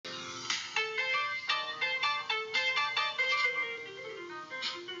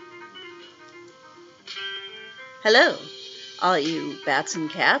Hello, all you bats and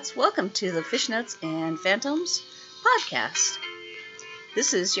cats. Welcome to the Fishnets and Phantoms podcast.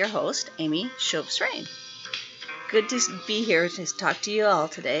 This is your host, Amy Shopes-Rain. Good to be here to talk to you all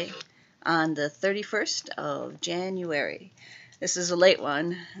today on the 31st of January. This is a late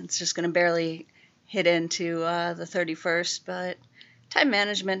one. It's just going to barely hit into the 31st, but time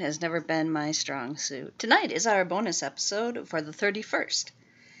management has never been my strong suit. Tonight is our bonus episode for the 31st.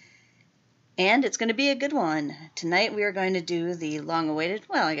 And it's going to be a good one. Tonight we are going to do the long-awaited,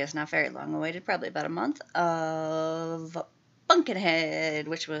 well, I guess not very long-awaited, probably about a month, of Pumpkinhead,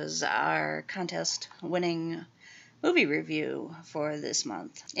 which was our contest-winning movie review for this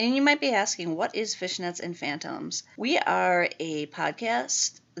month. And you might be asking, what is Fishnets and Phantoms? We are a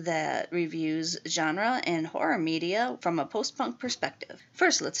podcast that reviews genre and horror media from a post-punk perspective.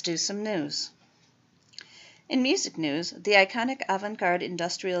 First, let's do some news. In music news, the iconic avant-garde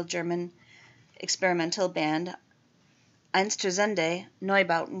industrial German experimental band Einstürzende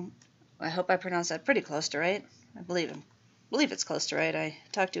Neubauten. I hope I pronounced that pretty close to right. I believe it's close to right. I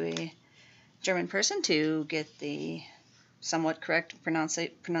talked to a German person to get the somewhat correct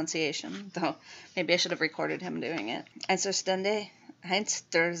pronunciation, though maybe I should have recorded him doing it. Einstürzende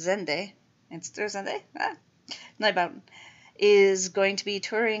Neubauten is going to be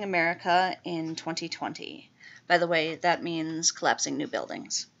touring America in 2020. By the way, that means collapsing new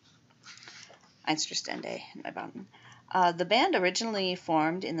buildings. Einstürzende Neubauten. The band originally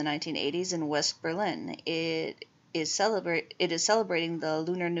formed in the 1980s in West Berlin. It is celebrating the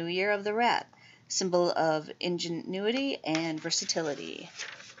Lunar New Year of the Rat, symbol of ingenuity and versatility,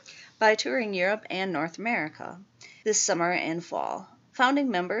 by touring Europe and North America this summer and fall. Founding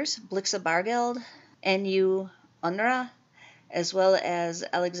members Blixa Bargeld, N.U. Unra, as well as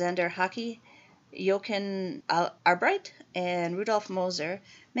Alexander Haki, Jochen Arbright, and Rudolf Moser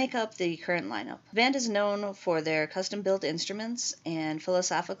make up the current lineup. The band is known for their custom-built instruments and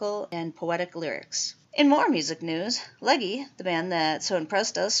philosophical and poetic lyrics. In more music news, Leggy, the band that so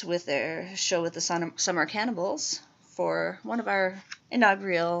impressed us with their show with the Summer Cannibals for one of our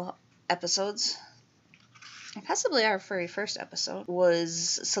inaugural episodes, possibly our very first episode,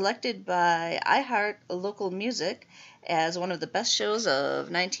 was selected by iHeart Local Music as one of the best shows of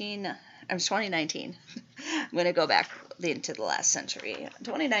 2019. I'm going to go back into the last century.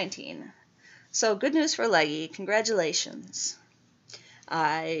 2019. So good news for Leggy. Congratulations.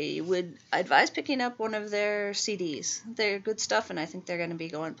 I would advise picking up one of their CDs. They're good stuff, and I think they're going to be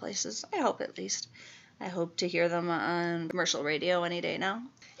going places. I hope, at least. I hope to hear them on commercial radio any day now.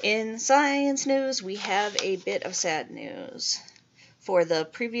 In science news, we have a bit of sad news for the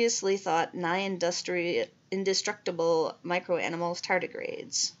previously thought indestructible microanimals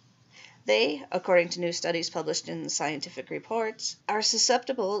tardigrades. They, according to new studies published in scientific reports, are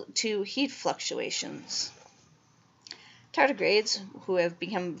susceptible to heat fluctuations. Tardigrades, who have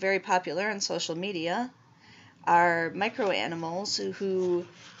become very popular on social media, are microanimals who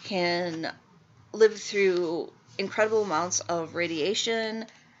can live through incredible amounts of radiation,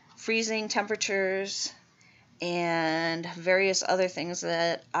 freezing temperatures, and various other things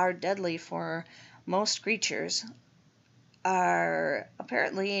that are deadly for most creatures, are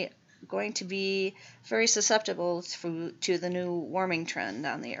apparently going to be very susceptible to the new warming trend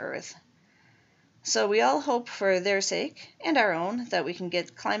on the Earth. So we all hope for their sake, and our own, that we can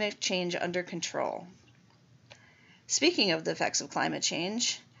get climate change under control. Speaking of the effects of climate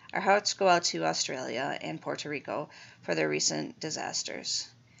change, our hearts go out to Australia and Puerto Rico for their recent disasters.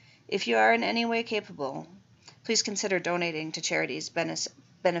 If you are in any way capable, please consider donating to charities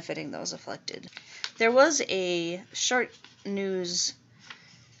benefiting those afflicted. There was a short news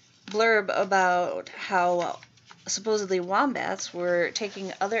blurb about how supposedly wombats were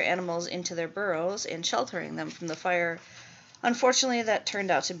taking other animals into their burrows and sheltering them from the fire. Unfortunately, that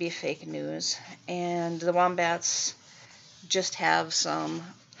turned out to be fake news, and the wombats just have some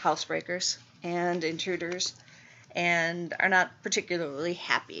housebreakers and intruders and are not particularly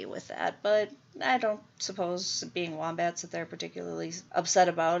happy with that. But I don't suppose, being wombats, that they're particularly upset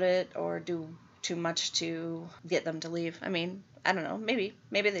about it or do too much to get them to leave. I mean, I don't know. Maybe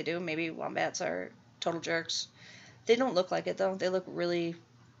they do. Maybe wombats are total jerks. They don't look like it, though. They look really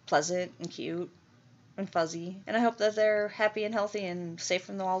pleasant and cute and fuzzy. And I hope that they're happy and healthy and safe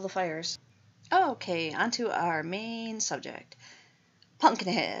from all the fires. Okay, on to our main subject.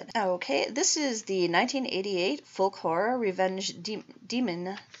 Pumpkinhead. Okay, this is the 1988 folk horror revenge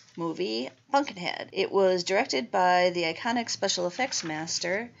demon movie, Pumpkinhead. It was directed by the iconic special effects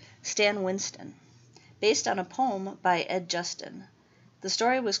master, Stan Winston, based on a poem by Ed Justin. The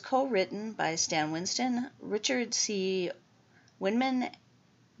story was co-written by Stan Winston, Richard C. Winman,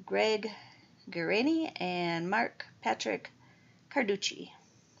 Greg Guarini and Mark Patrick Carducci.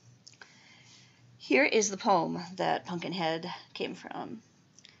 Here is the poem that Pumpkinhead came from.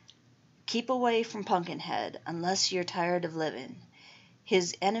 Keep away from Pumpkinhead unless you're tired of living.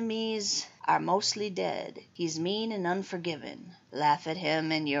 His enemies are mostly dead. He's mean and unforgiving. Laugh at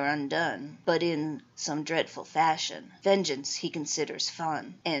him and you're undone, but in some dreadful fashion. Vengeance he considers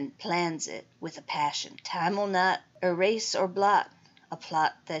fun, and plans it with a passion. Time will not erase or blot a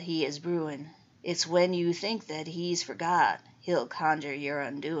plot that he is brewing. It's when you think that he's forgot, he'll conjure your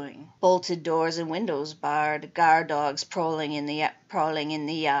undoing. Bolted doors and windows barred, guard dogs prowling in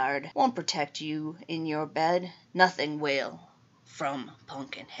the yard, won't protect you in your bed. Nothing will. From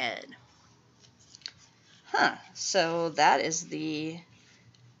Pumpkinhead. So that is the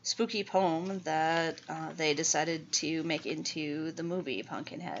spooky poem that they decided to make into the movie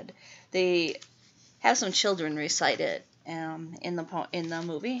Pumpkinhead. They have some children recite it in the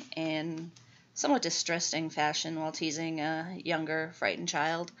movie in somewhat distressing fashion while teasing a younger, frightened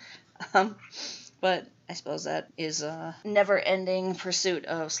child. But I suppose that is a never-ending pursuit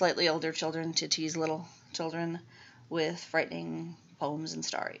of slightly older children to tease little children with frightening poems and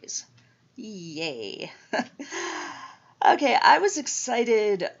stories. Yay. Okay, I was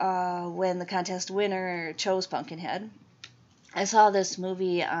excited when the contest winner chose Pumpkinhead. I saw this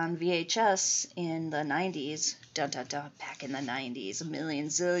movie on VHS in the 90s. Dun dun dun, back in the 90s, a million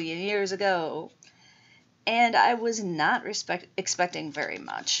zillion years ago. And I was not expecting very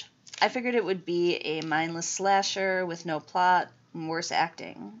much. I figured it would be a mindless slasher with no plot and worse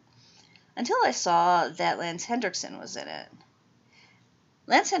acting. Until I saw that Lance Henriksen was in it.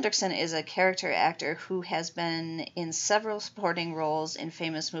 Lance Henriksen is a character actor who has been in several supporting roles in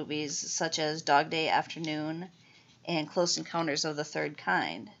famous movies such as Dog Day Afternoon and Close Encounters of the Third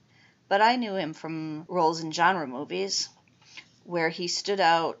Kind. But I knew him from roles in genre movies, where he stood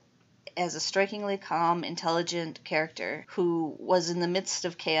out as a strikingly calm, intelligent character who was in the midst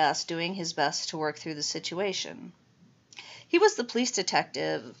of chaos doing his best to work through the situation. He was the police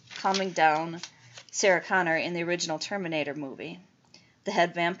detective calming down Sarah Connor in the original Terminator movie, the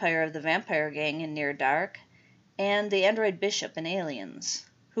head vampire of the vampire gang in Near Dark, and the android Bishop in Aliens,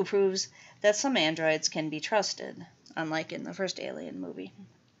 who proves that some androids can be trusted, unlike in the first Alien movie.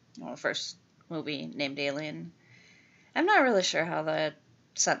 Well, the first movie named Alien. I'm not really sure how that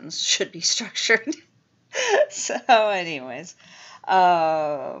sentence should be structured. So, anyways,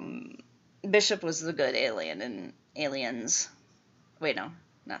 Bishop was the good alien in Aliens. Wait, no,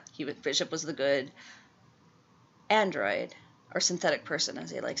 Bishop was the good android, or synthetic person,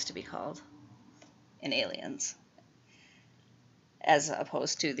 as he likes to be called, in Aliens, as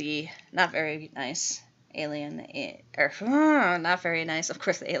opposed to the not very nice alien, not very nice. Of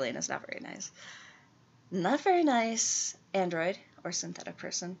course, the alien is not very nice. Not very nice android or synthetic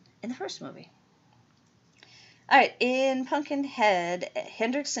person in the first movie. Alright, in Pumpkinhead,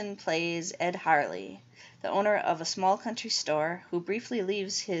 Henriksen plays Ed Harley, the owner of a small country store who briefly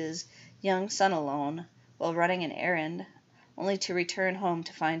leaves his young son alone while running an errand, only to return home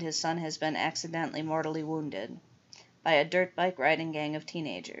to find his son has been accidentally mortally wounded by a dirt bike riding gang of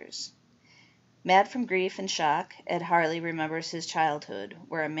teenagers. Mad from grief and shock, Ed Harley remembers his childhood,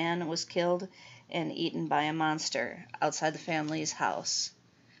 where a man was killed and eaten by a monster outside the family's house,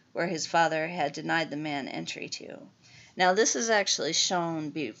 where his father had denied the man entry to. Now, this is actually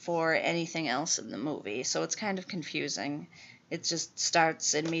shown before anything else in the movie, so it's kind of confusing. It just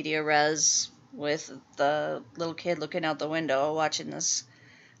starts in media res with the little kid looking out the window, watching this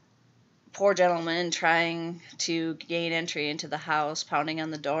poor gentleman trying to gain entry into the house, pounding on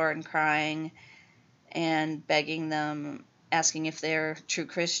the door and crying, and begging them, asking if they're true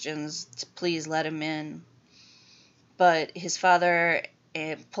Christians, to please let him in. But his father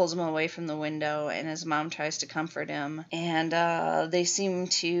pulls him away from the window, and his mom tries to comfort him. And they seem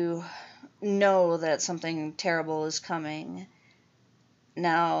to know that something terrible is coming.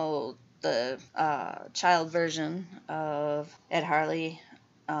 Now, the child version of Ed Harley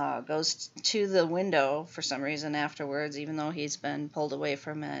goes to the window for some reason afterwards, even though he's been pulled away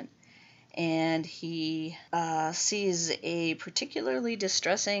from it. And he sees a particularly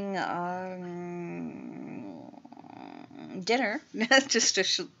distressing dinner, just a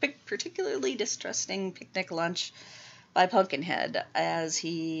particularly distressing picnic lunch by Pumpkinhead as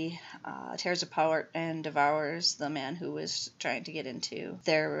he tears apart and devours the man who was trying to get into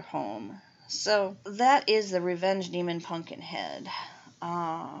their home. So that is the Revenge Demon Pumpkinhead.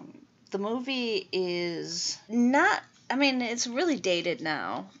 The movie is not, it's really dated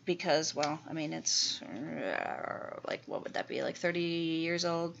now because, it's like, what would that be, like 30 years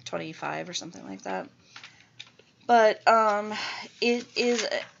old, 25 or something like that. But it is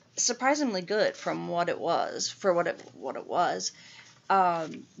surprisingly good from what it was, for what it was.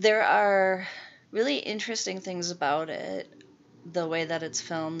 There are really interesting things about it. The way that it's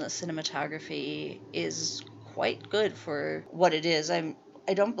filmed, the cinematography is quite good for what it is. I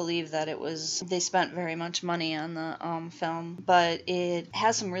don't believe that they spent very much money on the film, but it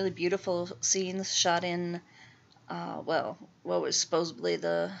has some really beautiful scenes shot in what was supposedly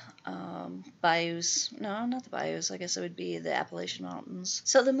the bayous. No, not the bayous. I guess it would be the Appalachian Mountains.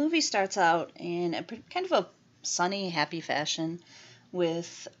 So the movie starts out in kind of a sunny, happy fashion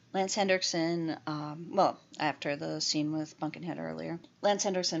with Lance Henriksen, after the scene with Pumpkinhead earlier, Lance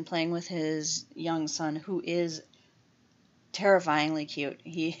Henriksen playing with his young son, who is terrifyingly cute.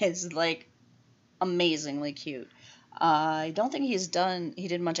 He is, like, amazingly cute. I don't think he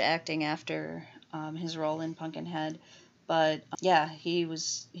did much acting after his role in Pumpkinhead, but yeah, he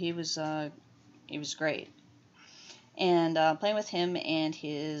was great. And playing with him and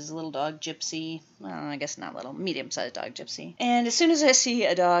his little dog Gypsy. Well, I guess not little, medium-sized dog Gypsy. And as soon as I see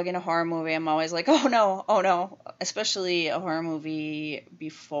a dog in a horror movie, I'm always like, oh no, oh no. Especially a horror movie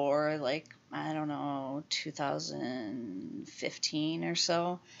before, like, I don't know, 2015 or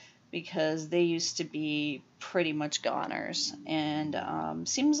so, because they used to be pretty much goners. And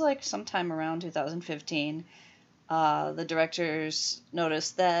seems like sometime around 2015, the directors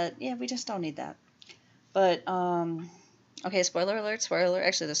noticed that, yeah, we just don't need that. But, okay, spoiler alert, spoiler alert.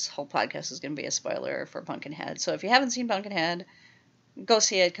 Actually, this whole podcast is going to be a spoiler for Pumpkinhead. So if you haven't seen Pumpkinhead, go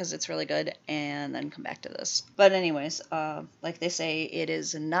see it because it's really good, and then come back to this. But anyways, like they say, it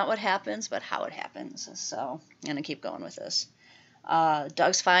is not what happens, but how it happens. So I'm going to keep going with this.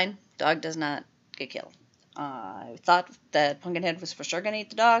 Dog's fine. Dog does not get killed. I thought that Pumpkinhead was for sure going to eat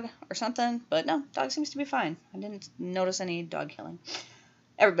the dog or something, but no, dog seems to be fine. I didn't notice any dog killing.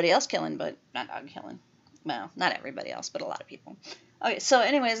 Everybody else killing, but not dog killing. Well, not everybody else, but a lot of people. Okay, so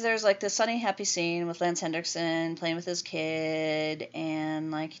anyways, there's like this sunny, happy scene with Lance Henriksen playing with his kid, and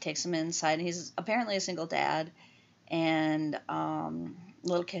like he takes him inside, and he's apparently a single dad, and the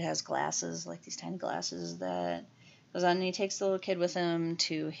little kid has glasses, like these tiny glasses that goes on, and he takes the little kid with him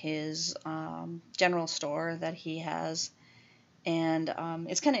to his general store that he has, and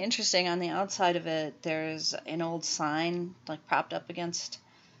it's kind of interesting. On the outside of it, there's an old sign like propped up against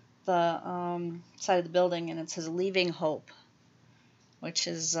the side of the building, and it says "Leaving Hope," which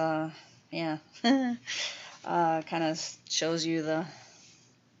is kind of shows you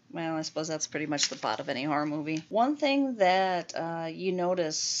well, I suppose that's pretty much the plot of any horror movie. One thing that you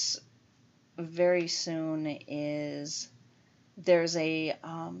notice very soon is there's a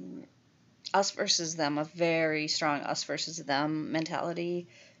us versus them, a very strong us versus them mentality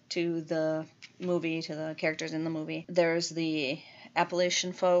to the movie, to the characters in the movie. There's the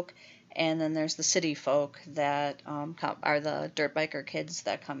Appalachian folk, and then there's the city folk that are the dirt biker kids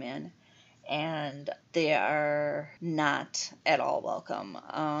that come in, and they are not at all welcome.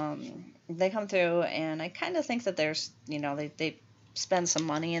 They come through, and I kind of think that there's, they spend some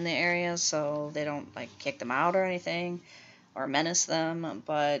money in the area, so they don't like kick them out or anything or menace them,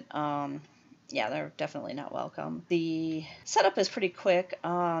 but yeah, they're definitely not welcome. The setup is pretty quick.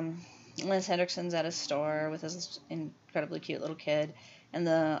 Lance Henriksen's at a store with his incredibly cute little kid, and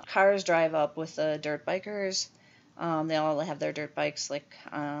the cars drive up with the dirt bikers. They all have their dirt bikes like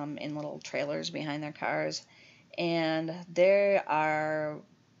in little trailers behind their cars, and they are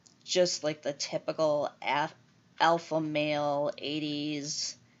just like the typical alpha male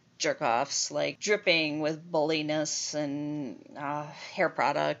 80s jerk-offs, like dripping with bulliness and hair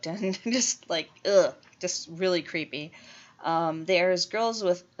product and just like, just really creepy. There's girls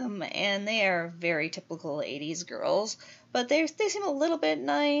with them, and they are very typical 80s girls, but they seem a little bit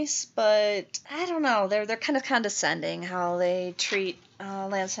nice, but I don't know, they're kind of condescending how they treat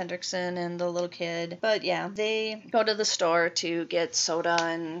Lance Henriksen and the little kid. But yeah, they go to the store to get soda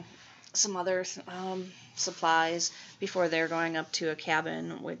and some other supplies before they're going up to a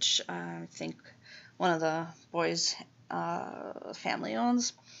cabin, which I think one of the boys' family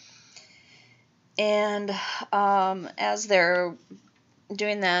owns. And as they're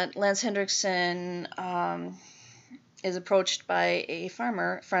doing that, Lance Henriksen is approached by a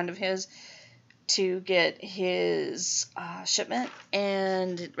farmer friend of his to get his shipment,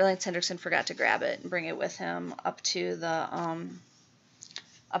 and Lance Henriksen forgot to grab it and bring it with him up to the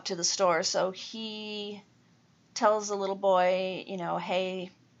store. So he tells the little boy, hey,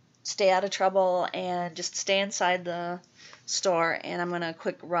 stay out of trouble and just stay inside the store, and I'm going to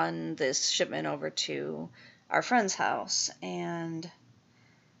quick run this shipment over to our friend's house. And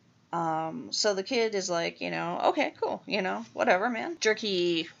so the kid is like, okay, cool, whatever, man.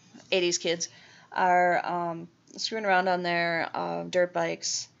 Jerky 80s kids are screwing around on their dirt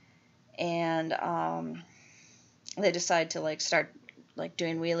bikes, and they decide to like start like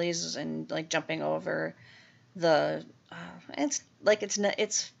doing wheelies and like jumping over the.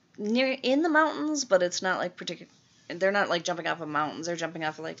 It's near in the mountains, but it's not like particular. They're not like jumping off of mountains. They're jumping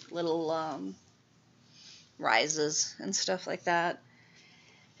off of like little rises and stuff like that.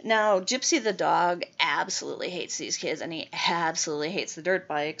 Now, Gypsy the dog absolutely hates these kids, and he absolutely hates the dirt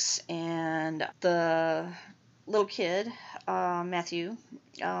bikes. And the little kid, Matthew,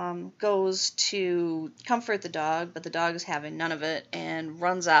 goes to comfort the dog, but the dog is having none of it and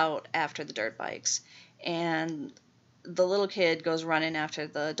runs out after the dirt bikes. And the little kid goes running after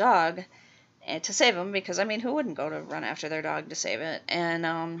the dog to save him, because, I mean, who wouldn't go to run after their dog to save it?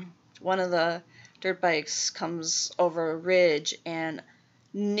 And one of the dirt bikes comes over a ridge and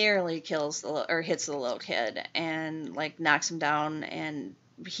nearly kills or hits the little kid and like knocks him down, and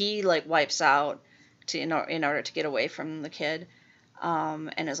he like wipes out in order to get away from the kid,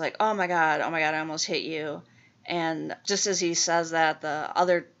 and is like, oh my god, I almost hit you. And just as he says that, the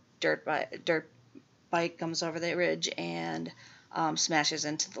other dirt bike comes over the ridge and smashes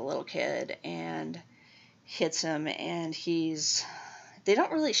into the little kid and hits him, and they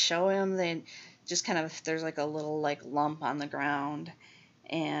don't really show him, they just kind of, there's like a little like lump on the ground.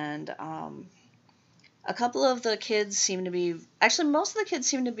 And a couple of the kids seem to be, actually, most of the kids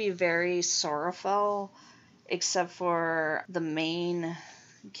seem to be very sorrowful, except for the main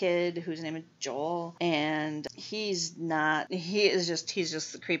kid whose name is Joel, and he's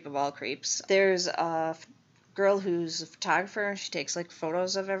just the creep of all creeps. There's a girl who's a photographer. She takes like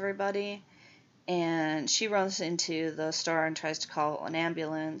photos of everybody, and she runs into the store and tries to call an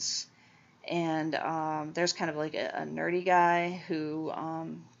ambulance. And there's kind of like a nerdy guy who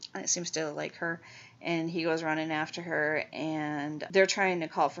seems to like her, and he goes running after her, and they're trying to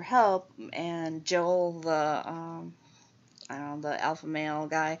call for help. And Joel, the alpha male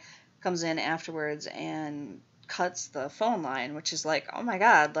guy, comes in afterwards and cuts the phone line, which is like, oh my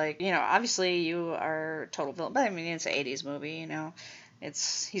god, like, obviously you are a total villain, but I mean, it's an 80s movie,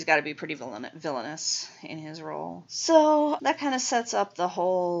 he's got to be pretty villainous in his role. So that kind of sets up the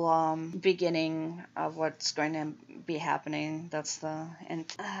whole beginning of what's going to be happening. That's the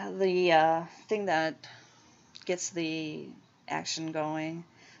thing that gets the action going.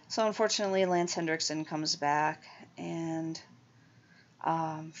 So unfortunately, Lance Henriksen comes back and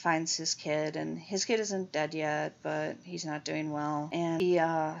finds his kid, and his kid isn't dead yet, but he's not doing well. And he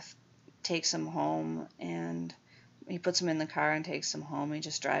takes him home, and he puts him in the car and takes him home. He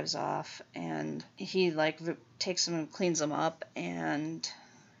just drives off, and he like takes him and cleans him up, and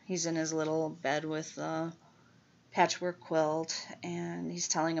he's in his little bed with a patchwork quilt, and he's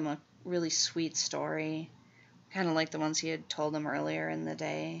telling him a really sweet story, kind of like the ones he had told him earlier in the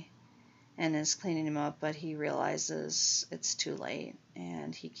day, and is cleaning him up, but he realizes it's too late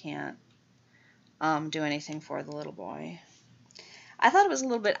and he can't do anything for the little boy. I thought it was a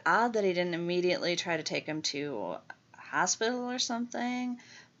little bit odd that he didn't immediately try to take him to hospital or something,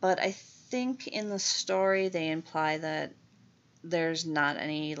 but I think in the story they imply that there's not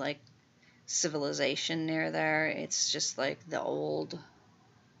any like civilization near there. It's just like the old,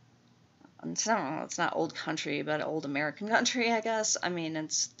 it's not old country, but old American country, I guess. I mean,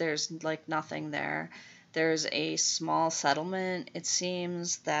 there's like nothing there. There's a small settlement, it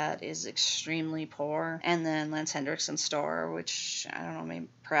seems, that is extremely poor. And then Lance Henriksen's store, which, I don't know, maybe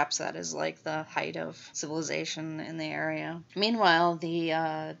perhaps that is like the height of civilization in the area. Meanwhile,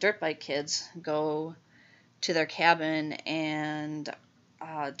 the dirt bike kids go to their cabin, and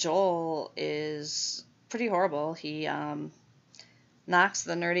Joel is pretty horrible. He knocks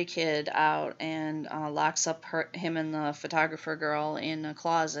the nerdy kid out and locks up him and the photographer girl in a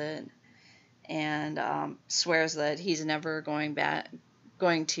closet, and swears that he's never going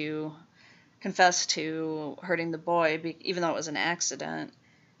to confess to hurting the boy, even though it was an accident,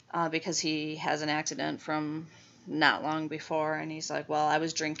 because he has an accident from not long before, and he's like, well, I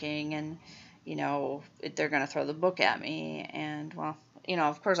was drinking, and they're going to throw the book at me. And, well,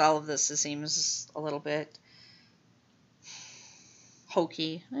 of course, all of this seems a little bit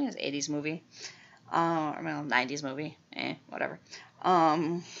hokey. I think it's an 80s movie, or 90s movie, whatever.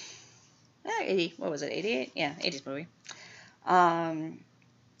 80, what was it, 88? Yeah, 80s movie.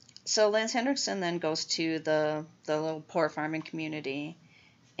 So Lance Henriksen then goes to the little poor farming community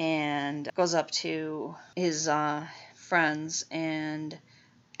and goes up to his friends and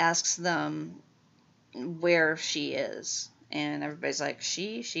asks them where she is. And everybody's like,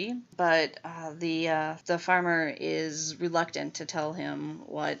 she? But the farmer is reluctant to tell him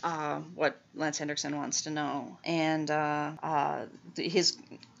what Lance Henriksen wants to know. And his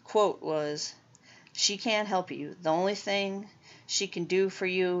quote was, "She can't help you. The only thing she can do for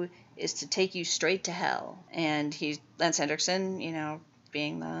you is to take you straight to hell. And Lance Henriksen,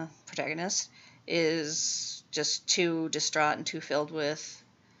 being the protagonist, is just too distraught and too filled with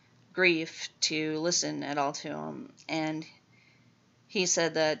grief to listen at all to him. And he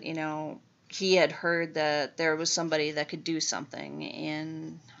said that, he had heard that there was somebody that could do something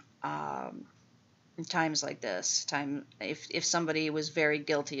in times like this. If somebody was very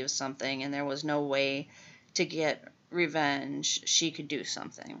guilty of something and there was no way to get revenge, she could do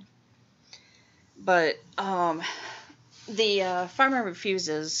something. But the farmer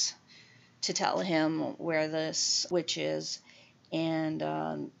refuses to tell him where this witch is, and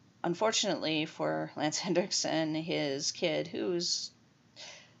unfortunately for Lance Henriksen, his kid, who's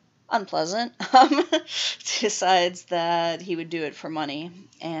unpleasant, decides that he would do it for money,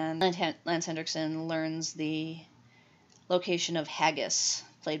 and Lance Henriksen learns the location of Haggis,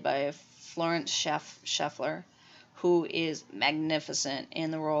 played by Florence Scheffler, who is magnificent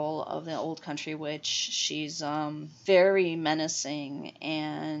in the role of the old country witch. She's very menacing,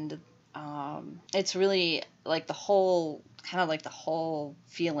 and it's really like the whole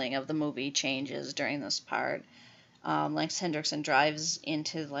feeling of the movie changes during this part. Lance Henriksen drives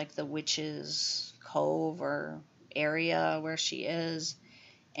into like the witch's cove or area where she is,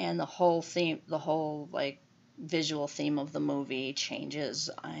 and the whole visual theme of the movie changes,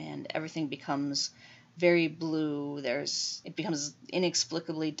 and everything becomes very blue. It becomes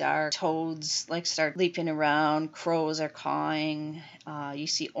inexplicably dark. Toads start leaping around. Crows are cawing. You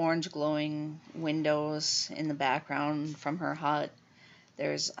see orange glowing windows in the background from her hut.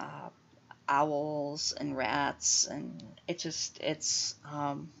 There's owls and rats, and it's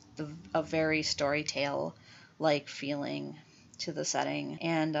a very story tale like feeling to the setting.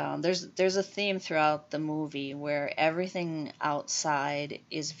 And there's a theme throughout the movie where everything outside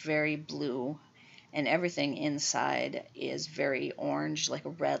is very blue and everything inside is very orange, like a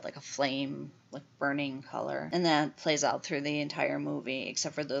red, like a flame, like burning color. And that plays out through the entire movie,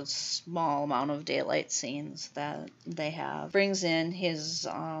 except for those small amount of daylight scenes that they have. Brings in his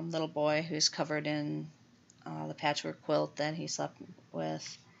little boy who's covered in the patchwork quilt that he slept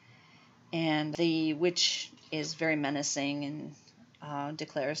with. And the witch is very menacing and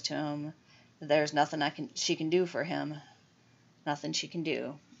declares to him that there's nothing she can do for him. Nothing she can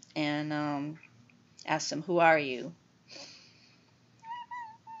do. And asks him, "Who are you?"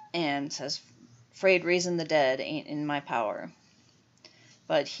 And says, "Afraid raising the dead ain't in my power."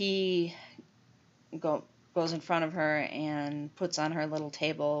 But he goes in front of her and puts on her little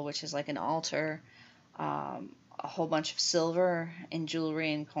table, which is like an altar, a whole bunch of silver and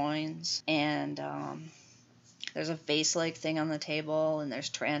jewelry and coins. And there's a vase-like thing on the table, and there's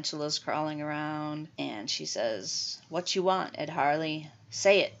tarantulas crawling around. And she says, "What you want, Ed Harley?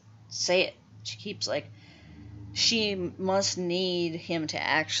 Say it. Say it." She must need him to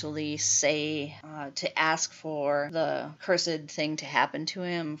actually say, to ask for the cursed thing to happen to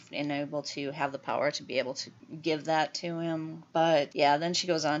him and able to have the power to be able to give that to him. But yeah, then she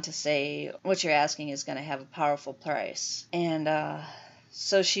goes on to say, "What you're asking is going to have a powerful price." And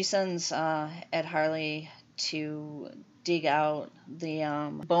so she sends Ed Harley to dig out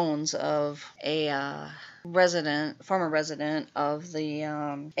the bones of a former resident of the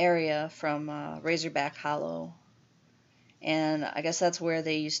area from Razorback Hollow. And I guess that's where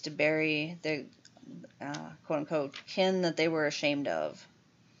they used to bury their quote-unquote kin that they were ashamed of.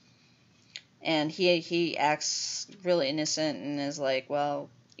 And he acts really innocent and is like, "Well,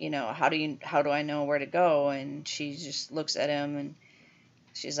 how do I know where to go?" And she just looks at him and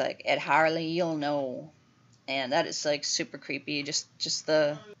she's like, "Ed Harley, you'll know." And that is like super creepy. Just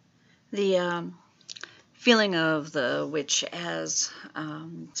the feeling of the witch as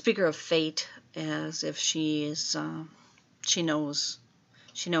speaker of fate, as if she is she knows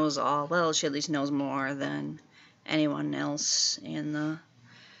all. Well, she at least knows more than anyone else in the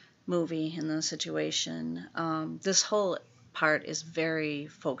movie, in the situation. This whole part is very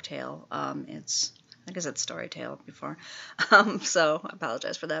folktale. I guess it's story tale before, so I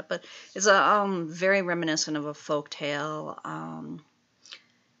apologize for that. But it's a very reminiscent of a folktale.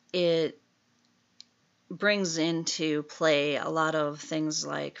 It brings into play a lot of things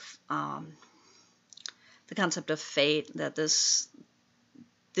like the concept of fate, that this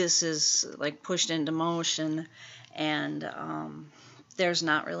is like pushed into motion, and there's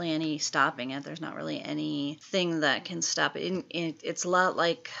not really any stopping it. There's not really anything that can stop it. It's a lot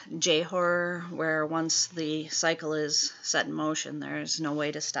like J-horror, where once the cycle is set in motion, there's no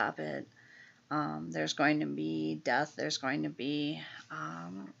way to stop it. There's going to be death. There's going to be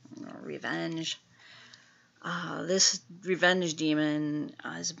revenge. This revenge demon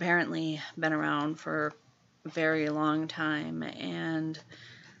has apparently been around for a very long time, and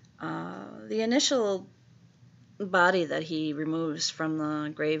The initial body that he removes from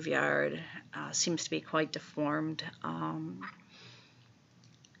the graveyard seems to be quite deformed,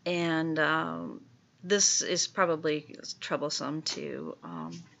 and this is probably troublesome to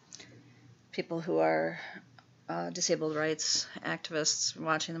people who are disabled rights activists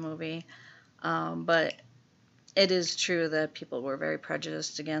watching the movie, but it is true that people were very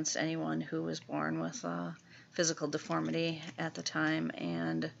prejudiced against anyone who was born with physical deformity at the time,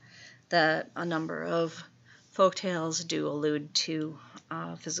 and that a number of folktales do allude to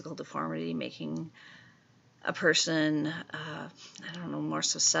physical deformity making a person, I don't know, more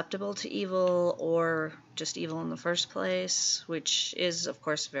susceptible to evil or just evil in the first place, which is, of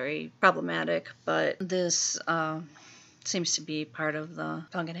course, very problematic. But this seems to be part of the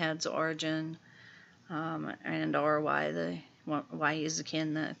Pumpkinhead's origin, and or why he's the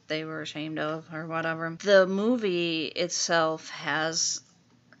kin that they were ashamed of or whatever. The movie itself has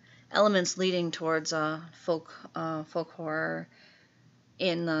elements leading towards folk horror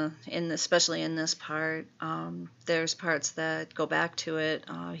especially in this part. There's parts that go back to it.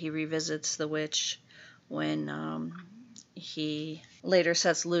 He revisits the witch when he later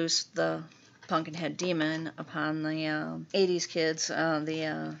sets loose the Pumpkinhead demon upon the 80s kids,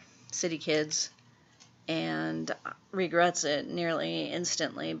 the city kids, and regrets it nearly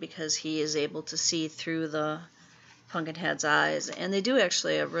instantly because he is able to see through the Pumpkinhead's eyes. And they do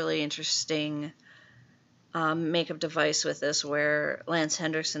actually a really interesting makeup device with this, where Lance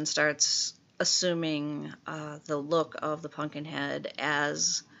Henriksen starts assuming the look of the Pumpkinhead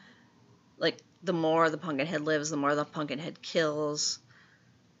as, like, the more the Pumpkinhead lives, the more the Pumpkinhead kills,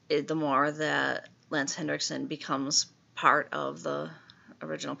 the more that Lance Henriksen becomes part of the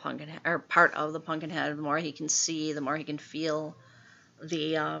original Pumpkinhead, or part of the Pumpkinhead. The more he can see, the more he can feel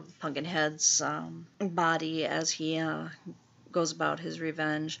the Pumpkinhead's body as he goes about his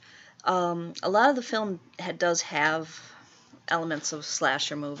revenge. A lot of the film does have elements of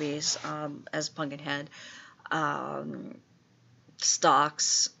slasher movies, as Pumpkinhead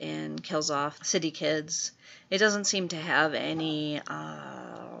stalks and kills off city kids. It doesn't seem to have any,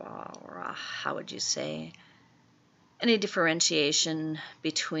 how would you say, any differentiation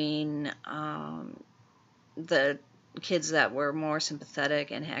between the kids that were more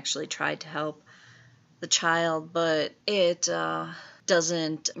sympathetic and actually tried to help the child, but it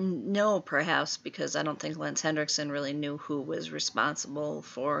doesn't know, perhaps because I don't think Lance Henriksen really knew who was responsible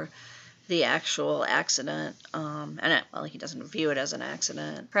for the actual accident, well, he doesn't view it as an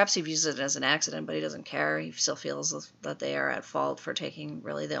accident. Perhaps he views it as an accident, but he doesn't care. He still feels that they are at fault for taking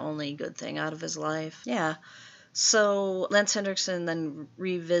really the only good thing out of his life. Yeah. So Lance Henriksen then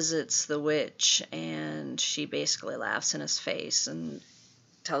revisits the witch, and she basically laughs in his face and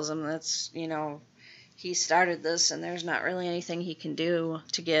tells him that's, he started this and there's not really anything he can do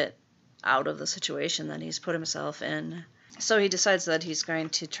to get out of the situation that he's put himself in. So he decides that he's going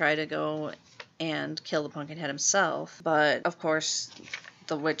to try to go and kill the Pumpkinhead himself, but of course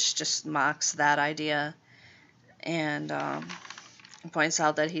the witch just mocks that idea and points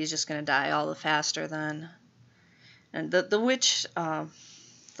out that he's just going to die all the faster then. And the witch,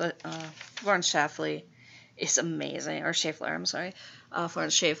 Florence Schaffler, is amazing, or Schaeffler, I'm sorry.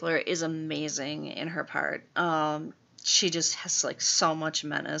 Florence Schaeffler is amazing in her part. She just has, like, so much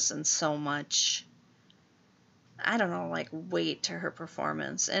menace and so much, I don't know, like, weight to her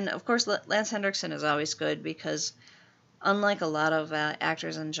performance. And, of course, Lance Henriksen is always good because, unlike a lot of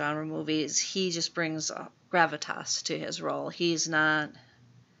actors in genre movies, he just brings gravitas to his role. He's not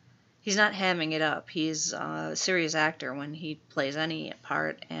hamming it up. He's a serious actor when he plays any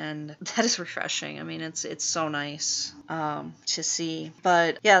part, and that is refreshing. I mean, it's so nice to see.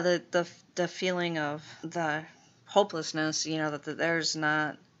 But yeah, the feeling of the hopelessness, that there's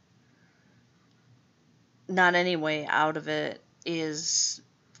not any way out of it, is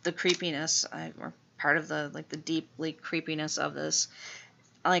the creepiness, or part of the deeply creepiness of this.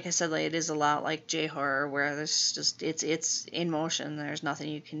 Like I said, it is a lot like J-horror, where there's just, it's in motion, there's nothing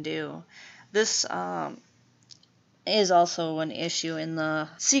you can do. This is also an issue in the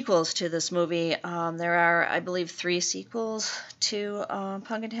sequels to this movie. There are, I believe, 3 sequels to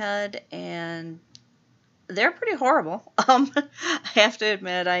Pumpkinhead, and they're pretty horrible. I have to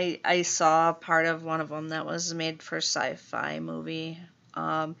admit, I saw part of one of them that was made for Sci-Fi Movie.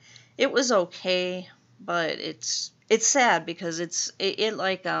 It was okay, but it's sad because it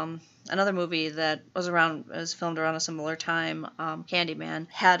like another movie that was filmed around a similar time, Candyman,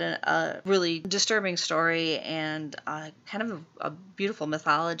 had a really disturbing story and kind of a beautiful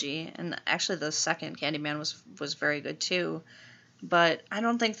mythology. And actually, the second Candyman was very good too, but I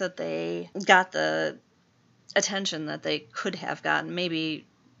don't think that they got the attention that they could have gotten. Maybe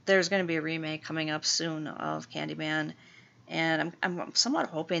there's going to be a remake coming up soon of Candyman, and I'm somewhat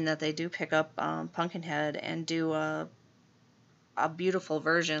hoping that they do pick up Pumpkinhead and do a beautiful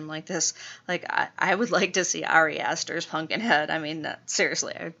version like this. Like, I would like to see Ari Aster's Pumpkinhead. I mean,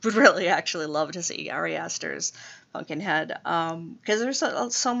 seriously, I would really actually love to see Ari Aster's Pumpkinhead, because there's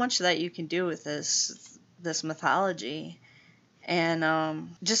so much that you can do with this mythology. And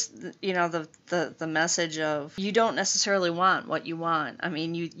just, the message of, you don't necessarily want what you want. I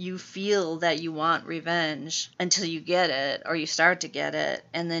mean, you feel that you want revenge until you get it, or you start to get it,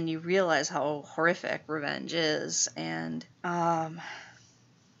 and then you realize how horrific revenge is. And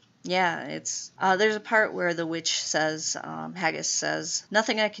yeah, it's there's a part where the witch says, Haggis says,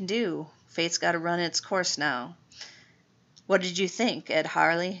 "Nothing I can do. Fate's got to run its course now. What did you think, Ed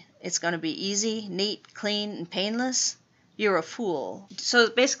Harley? It's going to be easy, neat, clean, and painless? You're a fool." So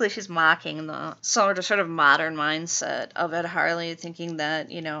basically, she's mocking the sort of modern mindset of Ed Harley, thinking that,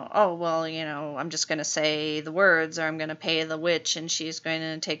 oh, well, I'm just going to say the words, or I'm going to pay the witch, and she's going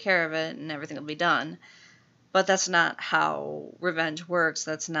to take care of it, and everything will be done. But that's not how revenge works.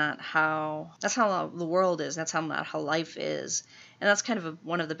 That's how the world is. That's not how life is. And that's kind of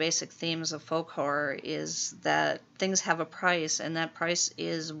one of the basic themes of folk horror, is that things have a price, and that price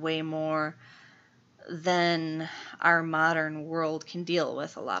is way more than our modern world can deal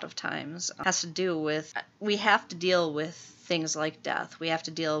with a lot of times. It has to do with, we have to deal with things like death. We have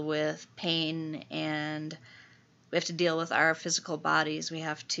to deal with pain, and we have to deal with our physical bodies. We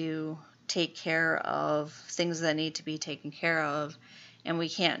have to take care of things that need to be taken care of, and we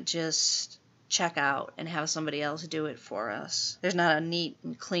can't just check out and have somebody else do it for us. There's not a neat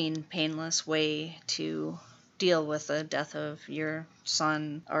and clean, painless way to deal with the death of your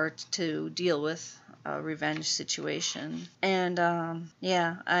son, or to deal with a revenge situation. And I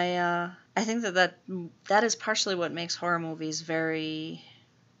think that is partially what makes horror movies very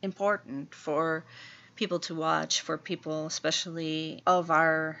important for people to watch, for people especially of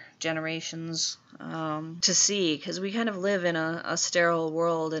our generations to see, because we kind of live in a sterile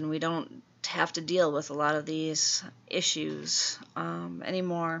world, and we don't have to deal with a lot of these issues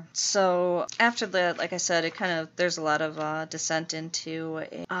anymore. So after that, like I said, there's a lot of descent into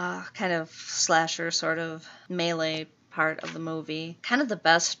a kind of slasher sort of melee part of the movie. Kind of the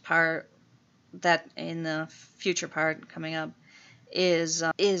best part, that in the future part coming up, is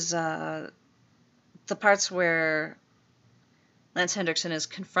the parts where Lance Henriksen is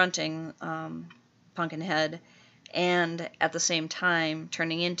confronting Pumpkinhead, and at the same time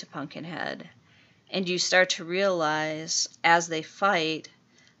turning into Pumpkinhead. And you start to realize as they fight,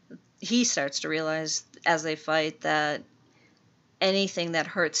 he starts to realize as they fight, that anything that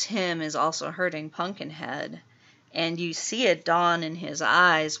hurts him is also hurting Pumpkinhead. And you see it dawn in his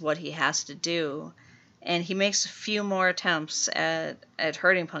eyes what he has to do. And he makes a few more attempts at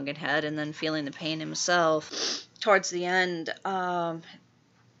hurting Pumpkinhead, and then feeling the pain himself. Towards the end,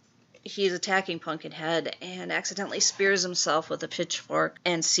 he's attacking Pumpkinhead and accidentally spears himself with a pitchfork,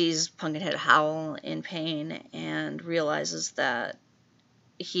 and sees Pumpkinhead howl in pain, and realizes that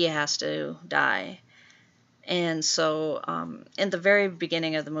he has to die. And so, in the very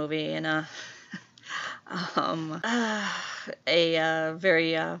beginning of the movie, in a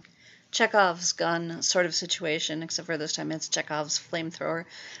very Chekhov's gun sort of situation, except for this time it's Chekhov's flamethrower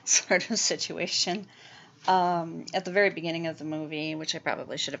sort of situation. At the very beginning of the movie, which I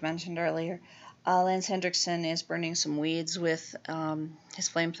probably should have mentioned earlier, Lance Henriksen is burning some weeds with his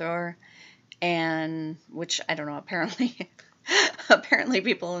flamethrower, and which, I don't know, apparently apparently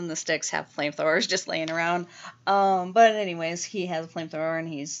people in the sticks have flamethrowers just laying around. But anyways, he has a flamethrower, and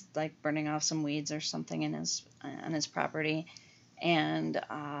he's like burning off some weeds or something on his property, and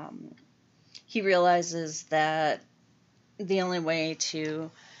he realizes that the only way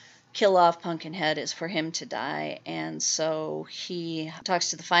to kill off Pumpkinhead is for him to die. And so he talks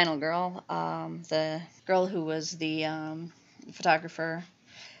to the final girl, the girl who was the photographer.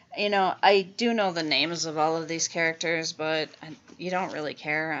 I do know the names of all of these characters, but you don't really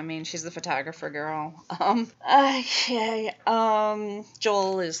care. I mean, she's the photographer girl.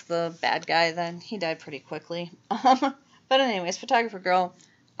 Joel is the bad guy. Then he died pretty quickly. But anyways, photographer girl,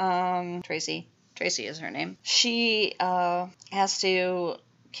 Tracy is her name. She has to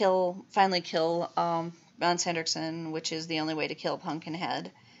finally kill Lance Henriksen, which is the only way to kill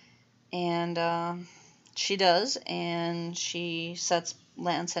Pumpkinhead. And she does, and she sets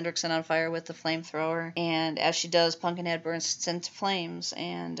Lance Henriksen on fire with the flamethrower. And as she does, Pumpkinhead bursts into flames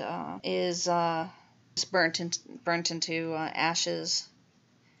and is burnt into ashes,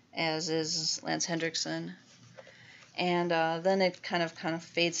 as is Lance Henriksen. And then it kind of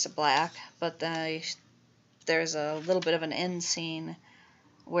fades to black, but there's a little bit of an end scene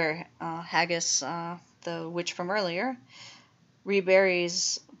where Haggis, the witch from earlier,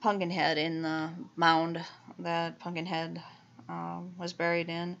 reburies Pumpkinhead in the mound that Pumpkinhead was buried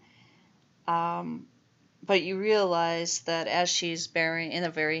in. But you realize that as she's burying, in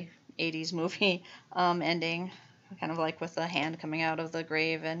a very 80s movie ending, kind of like with the hand coming out of the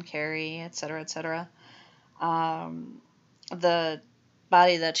grave and Carrie, etc., etc., the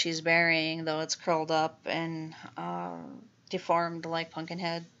body that she's burying, though it's curled up and deformed like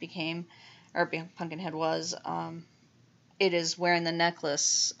Pumpkinhead became, or Pumpkinhead was, it is wearing the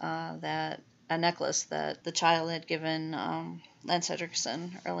necklace that the child had given Lance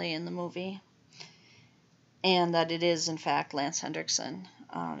Henriksen early in the movie, and that it is in fact Lance Henriksen,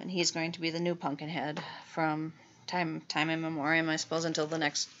 and he's going to be the new Pumpkinhead from time immemorial, I suppose, until the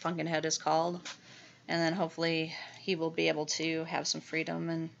next Pumpkinhead is called, and then hopefully he will be able to have some freedom.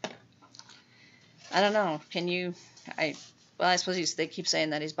 And I don't know, I suppose they keep saying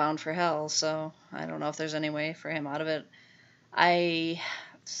that he's bound for hell, so I don't know if there's any way for him out of it. I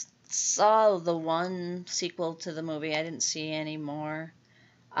saw the one sequel to the movie. I didn't see any more.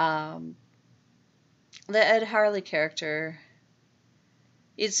 The Ed Harley character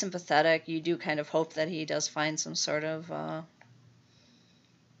is sympathetic. You do kind of hope that he does find some sort of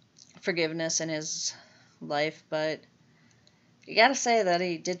forgiveness in his life, but you gotta say that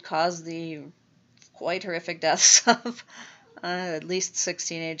he did cause the quite horrific deaths of at least 6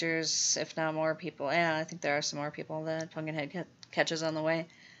 teenagers, if not more people. Yeah, I think there are some more people that Pumpkinhead catches on the way.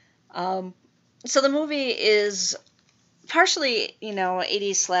 So the movie is partially,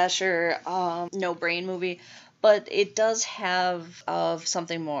 80s slasher, no brain movie, but it does have of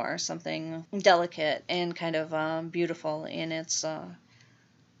something more, something delicate and kind of beautiful in its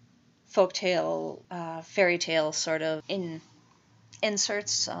folktale, fairy tale sort of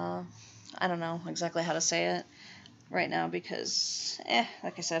inserts. I don't know exactly how to say it right now because,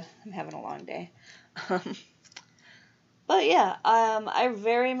 like I said, I'm having a long day. But yeah, I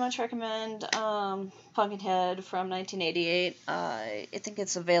very much recommend Pumpkinhead from 1988. I think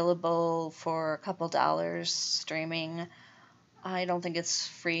it's available for a couple dollars streaming. I don't think it's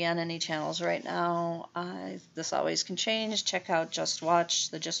free on any channels right now. This always can change. Check out Just Watch,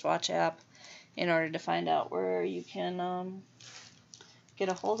 the Just Watch app, in order to find out where you can get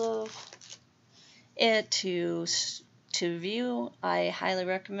a hold of it to view. I highly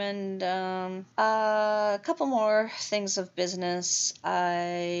recommend. A couple more things of business.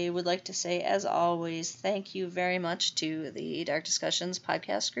 I would like to say, as always, thank you very much to the Dark Discussions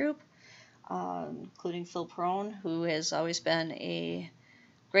podcast group, including Phil Perone, who has always been a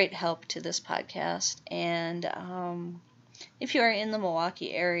great help to this podcast. And if you are in the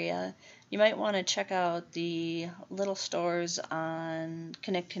Milwaukee area, you might want to check out the little stores on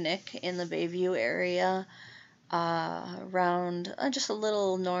Kinnick in the Bayview area, around just a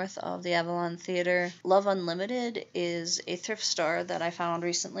little north of the Avalon Theater. Love Unlimited is a thrift store that I found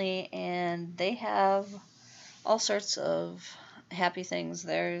recently, and they have all sorts of happy things.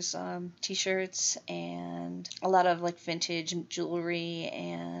 There's t-shirts and a lot of like vintage jewelry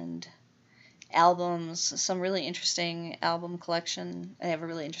and albums, some really interesting album collection. I have a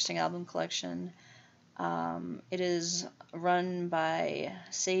really interesting album collection. It is run by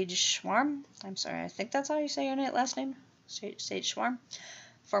Sage Schwarm. I'm sorry, I think that's how you say your last name. Sage Schwarm,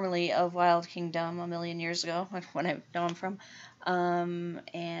 formerly of Wild Kingdom a million years ago, when I know him from.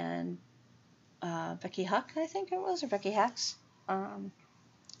 And Becky Huck, I think it was, or Becky Hacks. Becky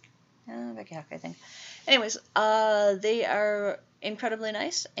Huck, I think. Anyways, they are incredibly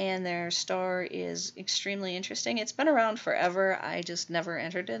nice, and their store is extremely interesting. It's been around forever. I just never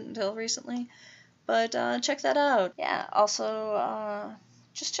entered it until recently. But check that out. Yeah, also,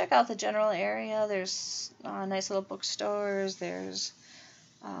 just check out the general area. There's nice little bookstores. There's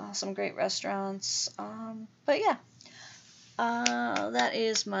some great restaurants. But yeah, that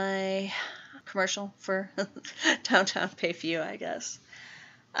is my commercial for Downtown Bayview, I guess.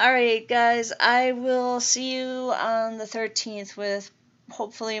 Alright, guys, I will see you on the 13th with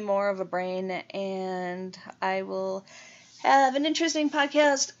hopefully more of a brain, and I will have an interesting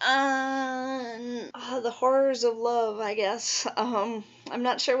podcast on the horrors of love, I guess. I'm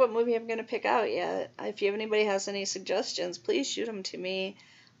not sure what movie I'm going to pick out yet. If anybody has any suggestions, please shoot them to me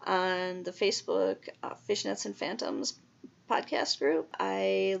on the Facebook Fishnets and Phantoms podcast group.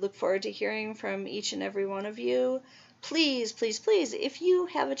 I look forward to hearing from each and every one of you. Please, please, please, if you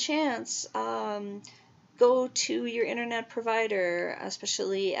have a chance, go to your internet provider,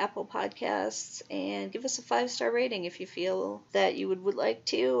 especially Apple Podcasts, and give us a 5-star rating if you feel that you would like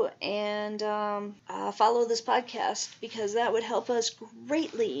to, and follow this podcast, because that would help us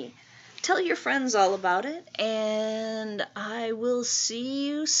greatly. tell your friends all about it, and I will see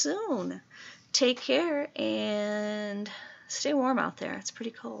you soon. Take care and stay warm out there. It's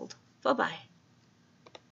pretty cold. Bye-bye.